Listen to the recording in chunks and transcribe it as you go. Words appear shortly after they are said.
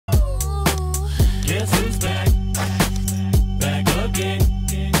Guess who's back? Back again.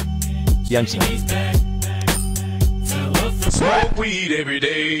 Jensen. Smoke weed every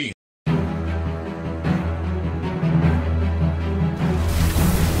day.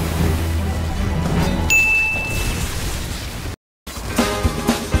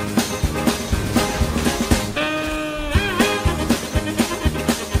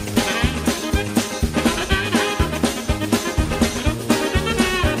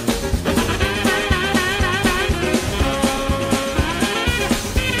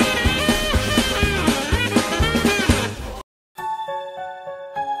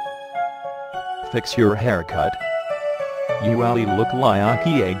 Fix your haircut. You only look like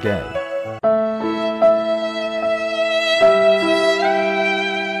a gay.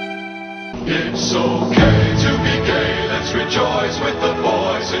 It's okay to be gay, let's rejoice with the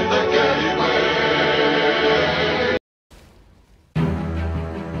boys in the gay way.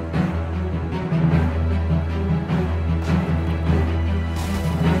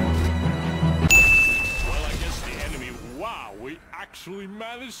 Well, I guess the enemy, wow, we actually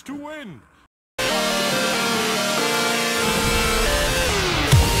managed to win.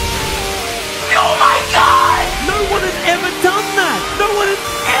 Oh my God! No one has ever done that! No one has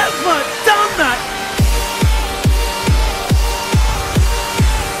ever done that!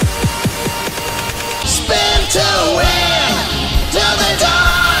 Spin to win! Till they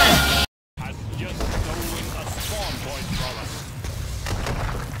die! Has just stolen a spawn point from us.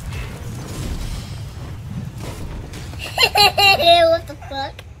 What the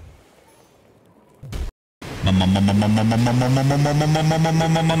fuck?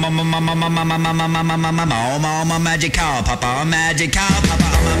 Magic cow, Papa, magic cow, Papa,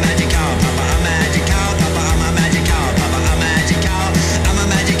 I'm a magic cow, Papa, I'm a magic cow, Papa, I'm a magic cow, Papa, I'm a magic cow, I'm a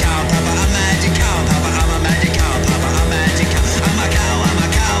magic cow, Papa, I'm a magic cow, Papa, I'm a magic cow, Papa, I'm a magic cow, I'm a cow, I'm a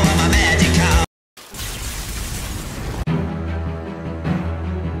cow, I'm a magic cow.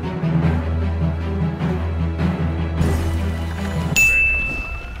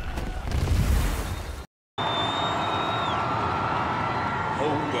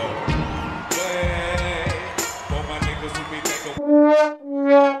 Hold up. Wait. For my niggas who be taking.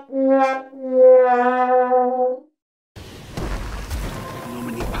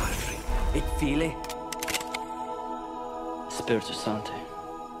 Nomini Patri, et Filii, Spiritus Sancti.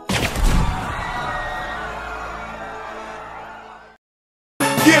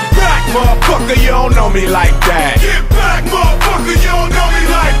 Get back, motherfucker, you don't know me like that. Get back, motherfucker, you don't know me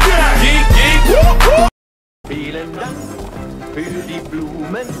like that. Geek, geek, whoop, whoop. Vielen Dank für die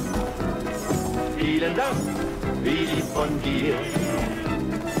Blumen. Vielen Dank, wie lieb von dir.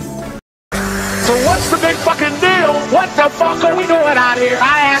 So what's the big fucking deal? What the fuck are we doing out here?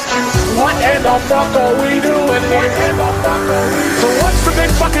 I ask you, what in the fuck are we doing here? So what's the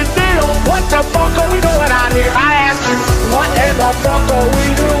big fucking deal? What the fuck are we doing out here? I ask you, what in the fuck are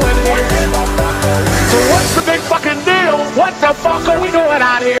we doing here? So what's the big fucking deal? What the fuck are we doing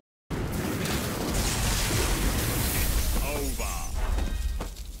out here? Over.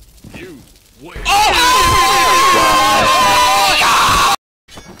 You win.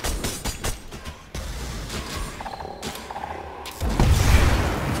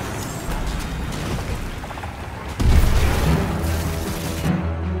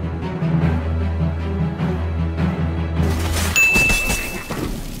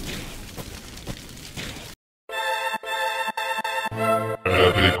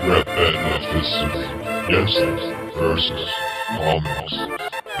 Epic rap battle of the city. Jensen versus Thomas.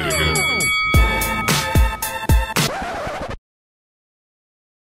 Begin.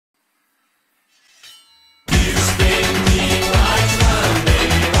 You spin me right round,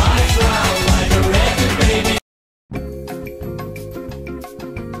 baby, right round like a record, baby.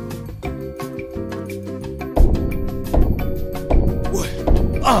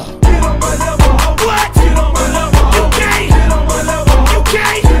 What?